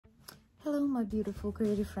Hello my beautiful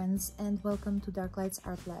creative friends, and welcome to Dark Lights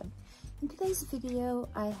Art Lab. In today's video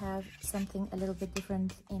I have something a little bit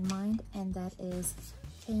different in mind, and that is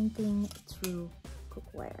painting through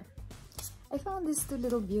cookware. I found these two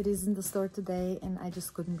little beauties in the store today and I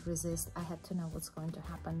just couldn't resist. I had to know what's going to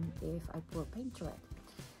happen if I pour paint through it.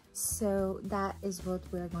 So that is what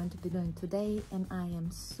we're going to be doing today, and I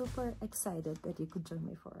am super excited that you could join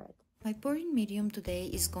me for it. My pouring medium today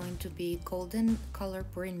is going to be golden color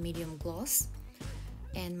pouring medium gloss,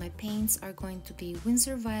 and my paints are going to be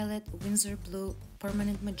Winsor Violet, Winsor Blue,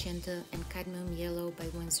 Permanent Magenta, and Cadmium Yellow by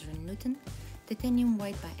Winsor&Newton, Titanium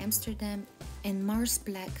White by Amsterdam, and Mars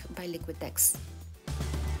Black by Liquitex.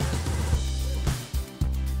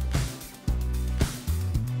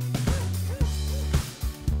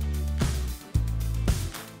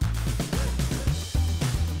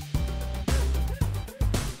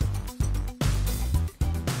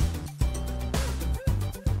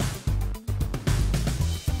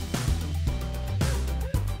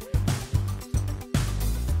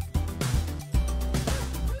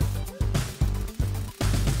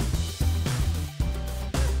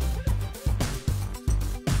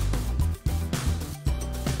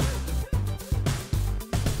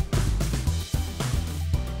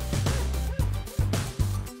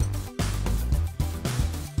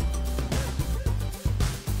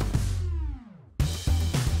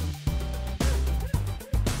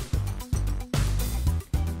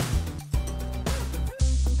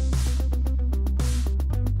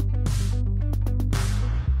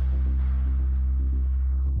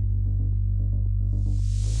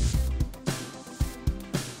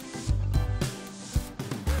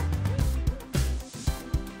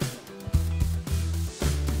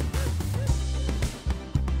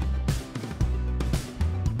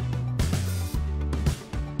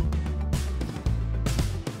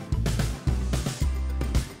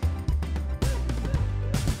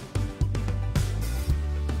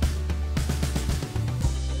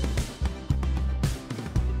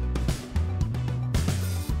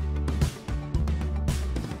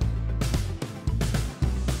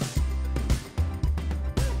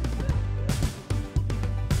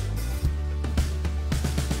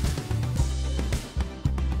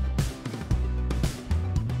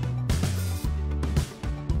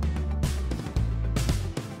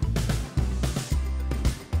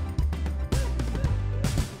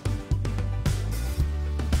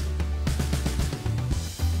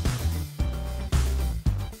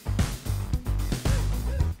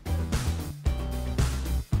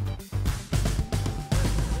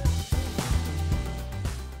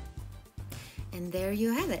 And there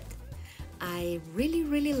you have it. I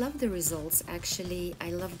really love the results. Actually, I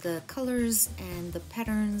love the colors and the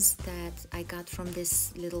patterns that I got from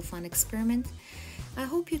this little fun experiment. I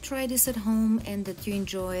hope you try this at home and that you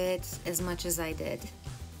enjoy it as much as I did.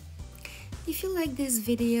 If you like this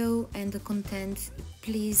video and the content,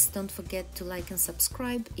 please don't forget to like and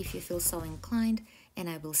subscribe if you feel so inclined, and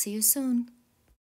I will see you soon.